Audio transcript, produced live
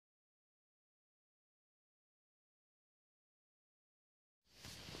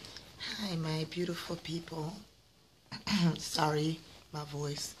Hi, my beautiful people. Sorry, my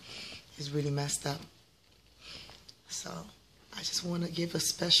voice is really messed up. So, I just want to give a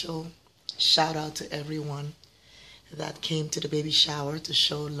special shout out to everyone that came to the baby shower to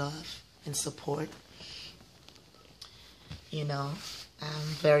show love and support. You know, I'm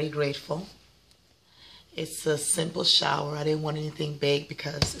very grateful. It's a simple shower. I didn't want anything big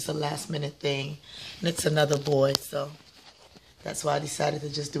because it's a last minute thing. And it's another boy, so that's why I decided to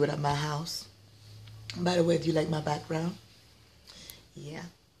just do it at my house. By the way, do you like my background? Yeah,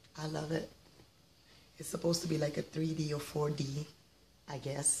 I love it. It's supposed to be like a 3D or 4D, I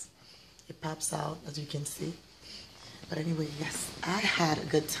guess. It pops out, as you can see. But anyway, yes, I had a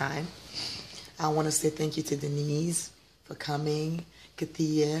good time. I want to say thank you to Denise for coming,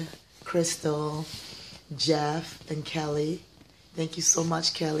 Kathia, Crystal, Jeff, and Kelly. Thank you so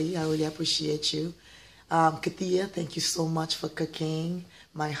much, Kelly. I really appreciate you. Kathia, thank you so much for cooking.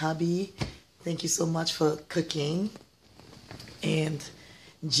 My hubby, thank you so much for cooking. And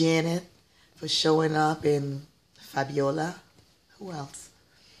Janet for showing up, and Fabiola. Who else?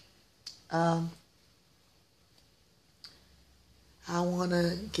 I want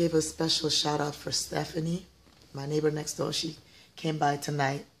to give a special shout out for Stephanie, my neighbor next door. She came by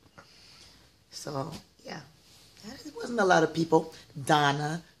tonight. So, yeah. It wasn't a lot of people.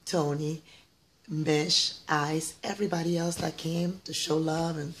 Donna, Tony, Mish, Ice, everybody else that came to show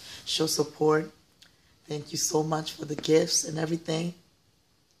love and show support. Thank you so much for the gifts and everything.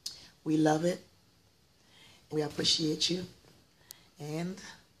 We love it. We appreciate you. And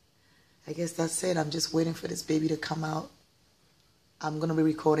I guess that's it. I'm just waiting for this baby to come out. I'm going to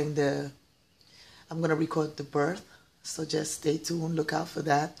record the birth. So just stay tuned. Look out for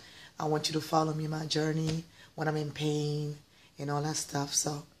that. I want you to follow me in my journey when I'm in pain and all that stuff.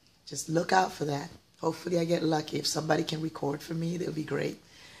 So just look out for that. Hopefully I get lucky. If somebody can record for me, that'll be great.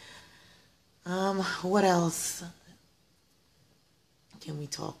 What else can we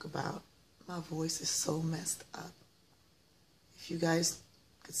talk about? My voice is so messed up. If you guys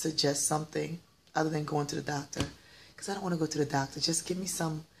could suggest something other than going to the doctor, because I don't want to go to the doctor. Just give me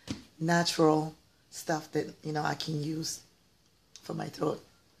some natural stuff that, I can use for my throat.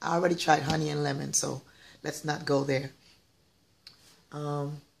 I already tried honey and lemon, so let's not go there.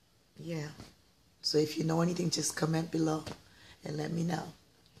 Yeah. So if you know anything, just comment below and let me know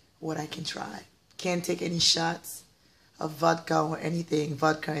what I can try. Can't take any shots of vodka or anything.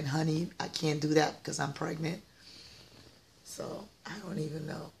 Vodka and honey, I can't do that because I'm pregnant. So I don't even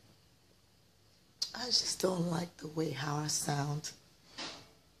know. I just don't like the way how I sound.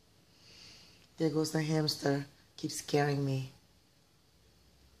 There goes the hamster. Keeps scaring me.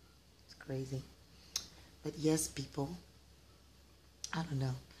 It's crazy. But yes, people. I don't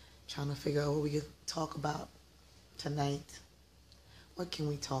know. Trying to figure out what we can talk about tonight. What can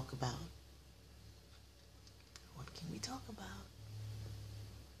we talk about? What can we talk about?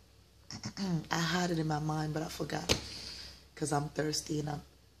 I had it in my mind, but I forgot. Because I'm thirsty and I'm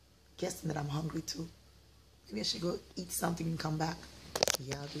guessing that I'm hungry too. Maybe I should go eat something and come back.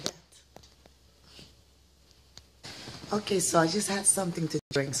 Yeah, I'll do that. Okay, so I just had something to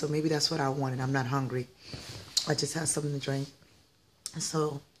drink. So maybe that's what I wanted. I'm not hungry. I just had something to drink.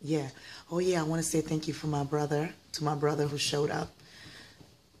 So, yeah. Oh, yeah, I want to say thank you to my brother who showed up.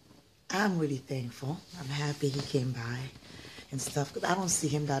 I'm really thankful. I'm happy he came by and stuff. I don't see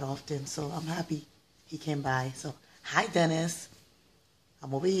him that often, so I'm happy he came by. So, hi, Dennis.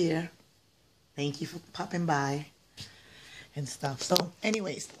 I'm over here. Thank you for popping by and stuff. So,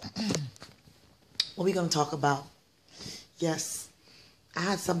 anyways, what are we going to talk about? Yes, I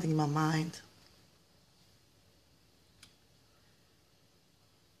had something in my mind.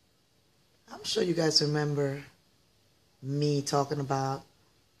 I'm sure you guys remember me talking about,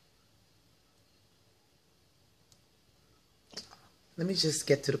 let me just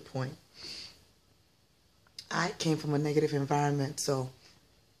get to the point. I came from a negative environment, so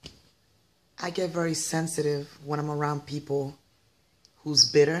I get very sensitive when I'm around people who's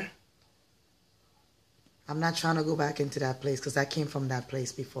bitter. I'm not trying to go back into that place because I came from that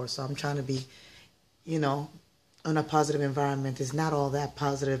place before, so I'm trying to be, in a positive environment. It's not all that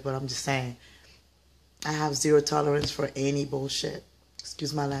positive, but I'm just saying I have zero tolerance for any bullshit.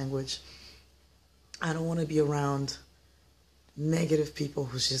 Excuse my language. I don't want to be around negative people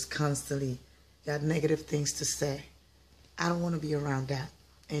who's just constantly got negative things to say. I don't want to be around that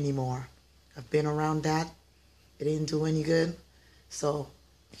anymore. I've been around that. It didn't do any good. So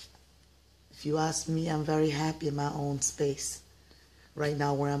if you ask me, I'm very happy in my own space right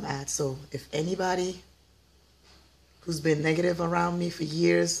now where I'm at. So if anybody who's been negative around me for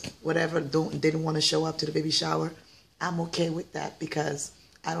years, whatever, didn't want to show up to the baby shower, I'm okay with that because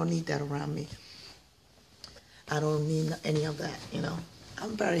I don't need that around me. I don't need any of that, you know.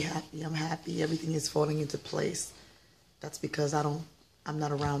 I'm very happy. I'm happy. Everything is falling into place. That's because I'm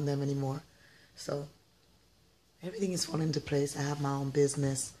not around them anymore. So everything is falling into place. I have my own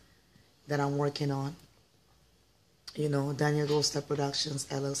business that I'm working on. You know, Daniel Goldstead Productions,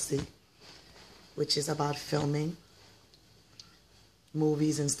 LLC, which is about filming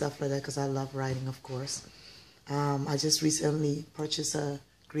movies and stuff like that because I love writing, of course. I just recently purchased a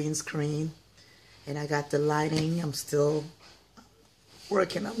green screen and I got the lighting. I'm still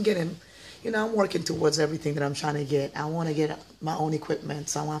working. I'm working towards everything that I'm trying to get. I want to get my own equipment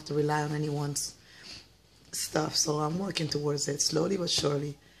so I don't have to rely on anyone's stuff. So I'm working towards it slowly but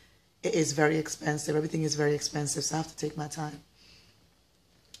surely. It is very expensive. Everything is very expensive, so I have to take my time.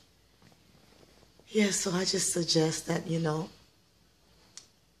 Yeah, so I just suggest that, you know,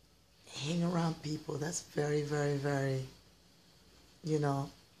 hang around people. That's very, very, very, you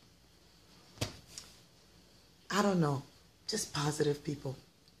know, I don't know, just positive people.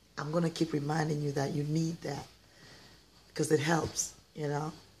 I'm going to keep reminding you that you need that because it helps, you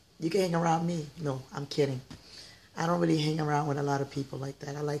know. You can hang around me. No, I'm kidding. I don't really hang around with a lot of people like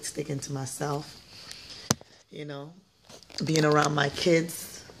that. I like sticking to myself, you know, being around my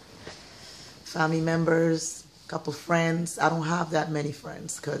kids, family members, a couple friends. I don't have that many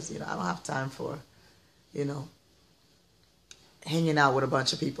friends because, you know, I don't have time for, you know, hanging out with a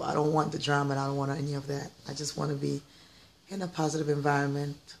bunch of people. I don't want the drama and I don't want any of that. I just want to be in a positive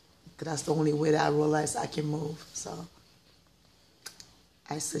environment because that's the only way that I realize I can move. So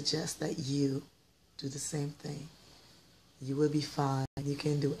I suggest that you do the same thing. You will be fine. You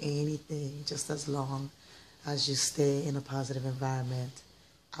can do anything just as long as you stay in a positive environment.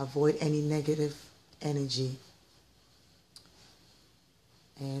 Avoid any negative energy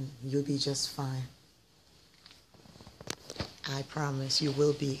and you'll be just fine. I promise you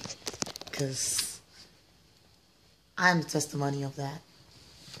will be, because I'm the testimony of that,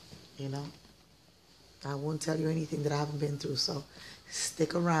 you know. I won't tell you anything that I haven't been through, so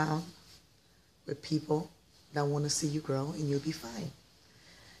stick around with people that want to see you grow and you'll be fine.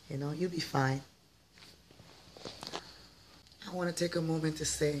 You know, you'll be fine. I want to take a moment to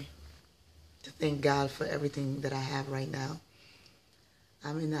thank God for everything that I have right now.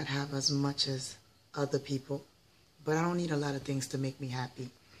 I may not have as much as other people, but I don't need a lot of things to make me happy.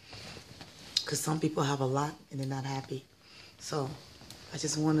 Because some people have a lot and they're not happy. So I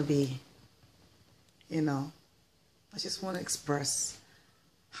just want to be, you know, I just want to express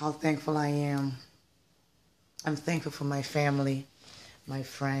how thankful I am. I'm thankful for my family, my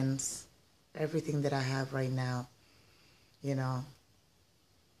friends, everything that I have right now, you know.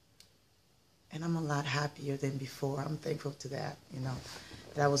 And I'm a lot happier than before. I'm thankful to that, you know,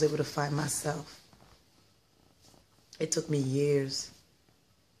 that I was able to find myself. It took me years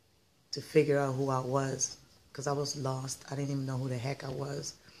to figure out who I was because I was lost. I didn't even know who the heck I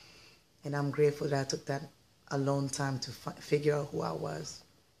was. And I'm grateful that I took that alone time to figure out who I was,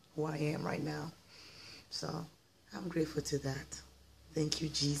 who I am right now. So I'm grateful to that. Thank you,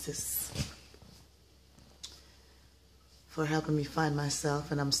 Jesus, for helping me find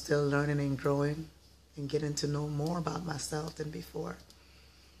myself. And I'm still learning and growing and getting to know more about myself than before.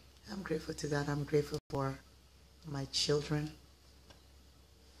 I'm grateful to that. I'm grateful for my children,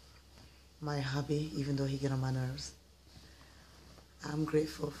 my hubby, even though he get on my nerves. I'm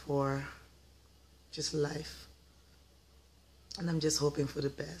grateful for just life. And I'm just hoping for the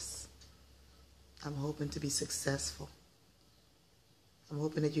best. I'm hoping to be successful. I'm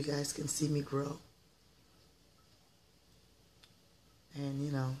hoping that you guys can see me grow. And,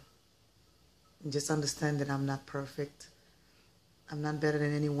 you know, just understand that I'm not perfect. I'm not better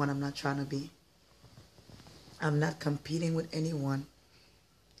than anyone. I'm not trying to be. I'm not competing with anyone.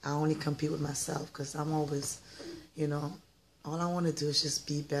 I only compete with myself because I'm always, you know, all I want to do is just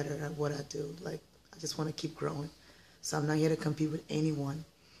be better at what I do. Like, I just want to keep growing. So I'm not here to compete with anyone.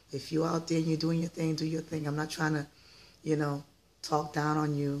 If you're out there and you're doing your thing, do your thing. I'm not trying to, you know, talk down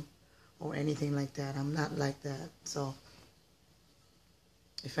on you or anything like that. I'm not like that. So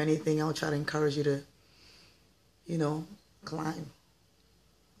if anything, I'll try to encourage you to, you know, climb,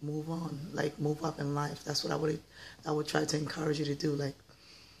 move on, like move up in life. That's what I would try to encourage you to do. Like,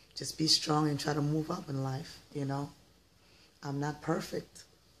 just be strong and try to move up in life, you know. I'm not perfect.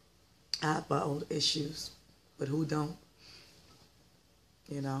 I have my own issues, but who don't?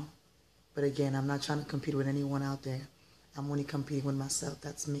 You know. But again, I'm not trying to compete with anyone out there. I'm only competing with myself.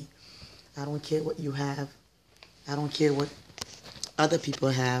 That's me. I don't care what you have. I don't care what other people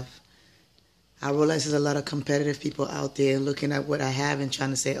have. I realize there's a lot of competitive people out there looking at what I have and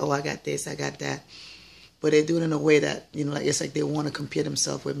trying to say, oh, I got this, I got that. but they do it in a way that, you know, like it's like they want to compare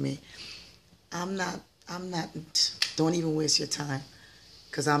themselves with me. I'm not, don't even waste your time,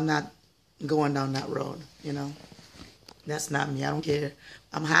 because I'm not going down that road, you know. That's not me. I don't care.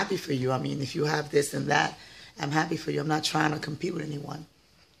 I'm happy for you. I mean, if you have this and that, I'm happy for you. I'm not trying to compete with anyone.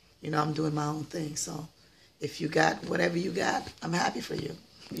 You know, I'm doing my own thing. So if you got whatever you got, I'm happy for you,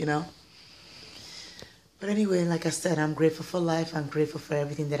 you know. But anyway, like I said, I'm grateful for life. I'm grateful for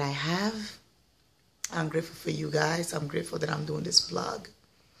everything that I have. I'm grateful for you guys. I'm grateful that I'm doing this vlog.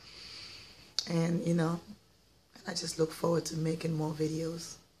 And, you know, I just look forward to making more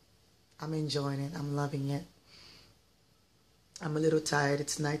videos. I'm enjoying it. I'm loving it. I'm a little tired.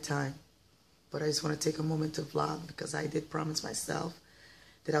 It's nighttime. But I just want to take a moment to vlog, because I did promise myself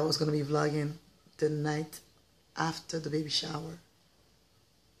that I was going to be vlogging the night after the baby shower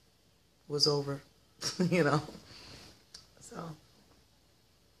was over, you know. So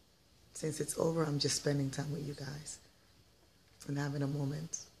since it's over, I'm just spending time with you guys and having a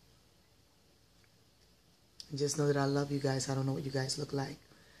moment. And just know that I love you guys. I don't know what you guys look like.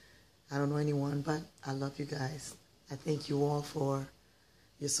 I don't know anyone, but I love you guys. I thank you all for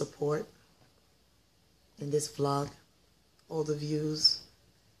your support in this vlog, all the views.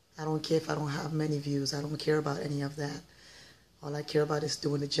 I don't care if I don't have many views. I don't care about any of that. All I care about is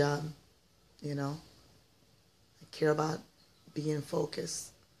doing the job, you know. I care about being focused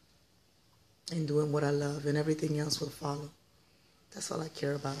and doing what I love, and everything else will follow. That's all I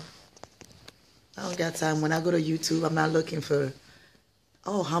care about. I don't got time. When I go to YouTube, I'm not looking for,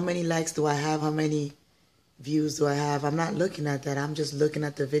 oh, how many likes do I have? How many views do I have? I'm not looking at that. I'm just looking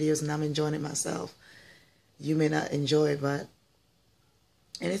at the videos and I'm enjoying it myself. You may not enjoy it, but,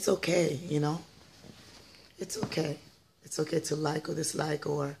 and it's okay, you know. It's okay. It's okay to like or dislike,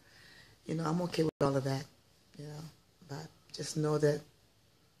 or, you know, I'm okay with all of that, you know. But just know that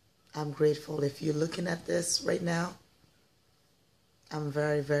I'm grateful. If you're looking at this right now, I'm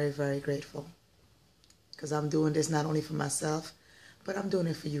very, very, very grateful. Because I'm doing this not only for myself, but I'm doing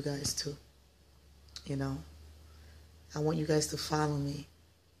it for you guys too. You know, I want you guys to follow me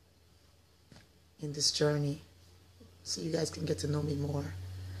in this journey so you guys can get to know me more.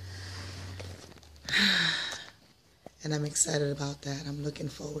 And I'm excited about that. I'm looking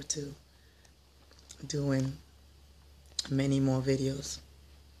forward to doing many more videos.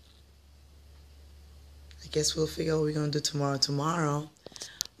 I guess we'll figure out what we're going to do tomorrow. Tomorrow,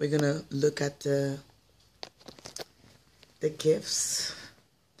 we're going to look at the gifts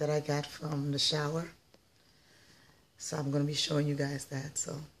that I got from the shower. So I'm going to be showing you guys that.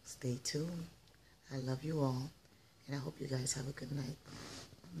 So stay tuned. I love you all. And I hope you guys have a good night.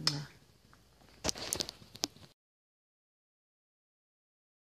 Mwah.